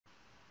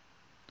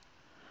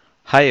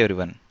Hi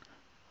everyone,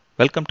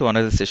 welcome to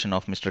another session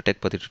of Mr.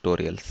 Techpathy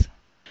Tutorials.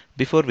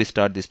 Before we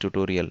start this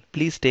tutorial,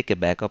 please take a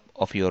backup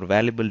of your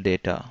valuable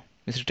data.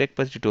 Mr.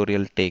 Techpathy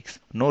Tutorial takes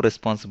no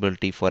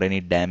responsibility for any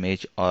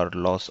damage or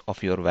loss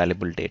of your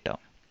valuable data.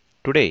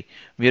 Today,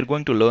 we are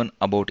going to learn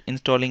about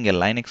installing a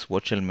Linux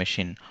virtual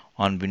machine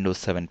on Windows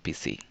 7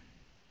 PC.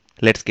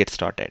 Let's get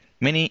started.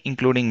 Many,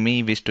 including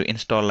me, wish to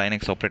install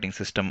Linux operating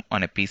system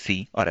on a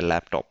PC or a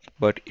laptop.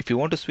 But if you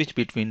want to switch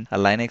between a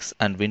Linux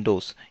and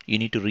Windows, you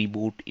need to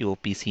reboot your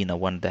PC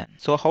now and then.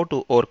 So how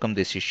to overcome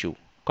this issue?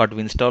 Can't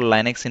we install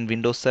Linux in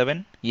Windows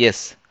 7?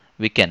 Yes,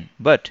 we can.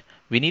 But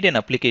we need an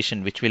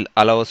application which will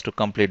allow us to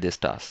complete this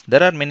task.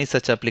 There are many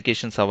such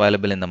applications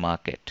available in the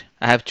market.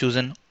 I have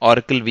chosen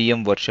Oracle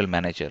VM Virtual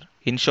Manager.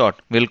 In short,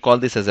 we'll call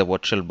this as a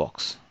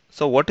VirtualBox.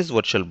 So what is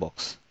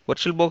VirtualBox?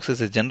 VirtualBox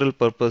is a general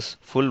purpose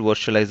full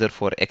virtualizer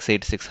for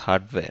x86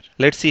 hardware.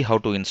 Let's see how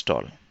to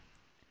install.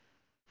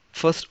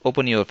 First,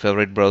 open your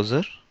favorite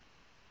browser.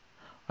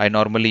 I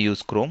normally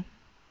use Chrome.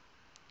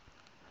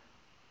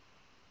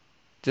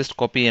 Just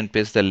copy and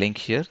paste the link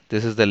here.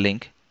 This is the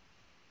link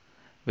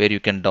where you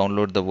can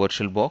download the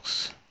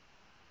VirtualBox.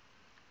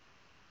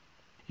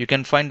 You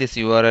can find this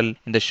URL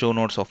in the show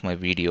notes of my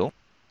video.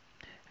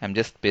 I'm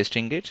just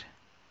pasting it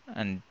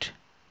and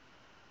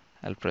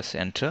I'll press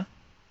enter.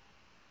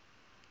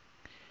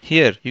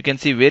 Here you can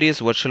see various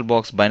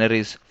VirtualBox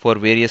binaries for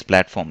various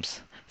platforms.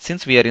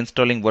 Since we are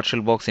installing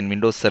VirtualBox in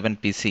Windows 7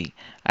 PC,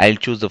 I'll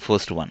choose the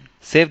first one.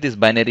 Save this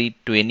binary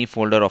to any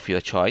folder of your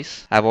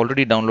choice. I've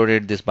already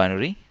downloaded this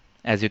binary.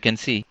 As you can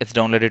see, it's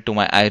downloaded to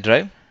my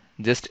iDrive.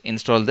 Just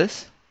install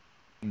this.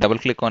 Double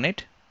click on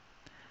it.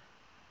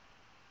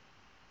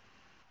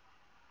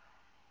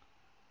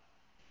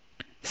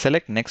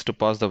 Select next to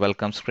pause the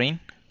welcome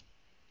screen.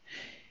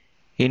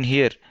 In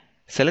here,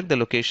 select the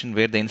location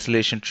where the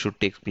installation should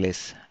take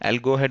place. I'll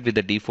go ahead with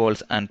the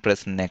defaults and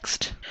press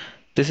next.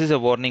 This is a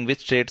warning which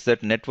states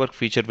that network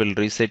feature will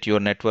reset your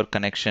network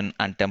connection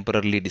and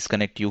temporarily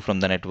disconnect you from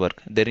the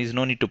network. There is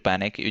no need to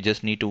panic. You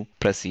just need to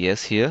press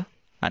yes here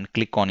and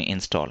click on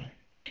install.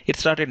 It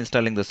started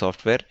installing the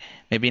software.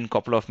 Maybe in a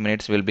couple of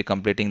minutes we'll be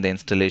completing the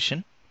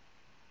installation.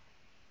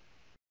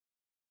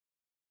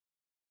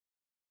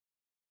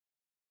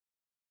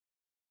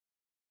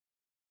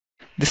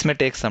 This may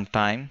take some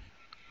time.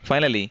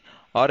 Finally,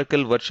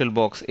 Oracle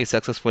VirtualBox is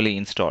successfully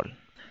installed.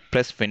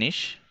 Press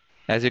finish.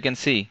 As you can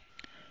see,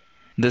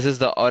 this is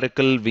the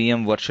Oracle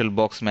VM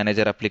VirtualBox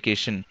Manager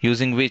application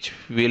using which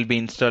we will be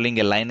installing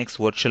a Linux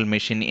virtual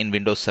machine in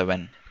Windows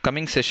 7.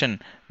 Coming session,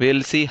 we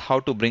will see how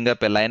to bring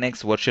up a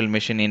Linux virtual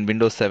machine in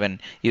Windows 7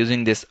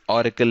 using this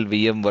Oracle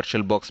VM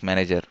VirtualBox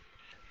Manager.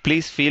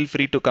 Please feel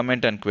free to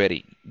comment and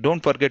query.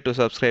 Don't forget to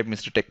subscribe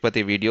Mr.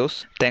 Techpathy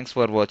videos. Thanks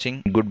for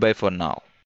watching. Goodbye for now.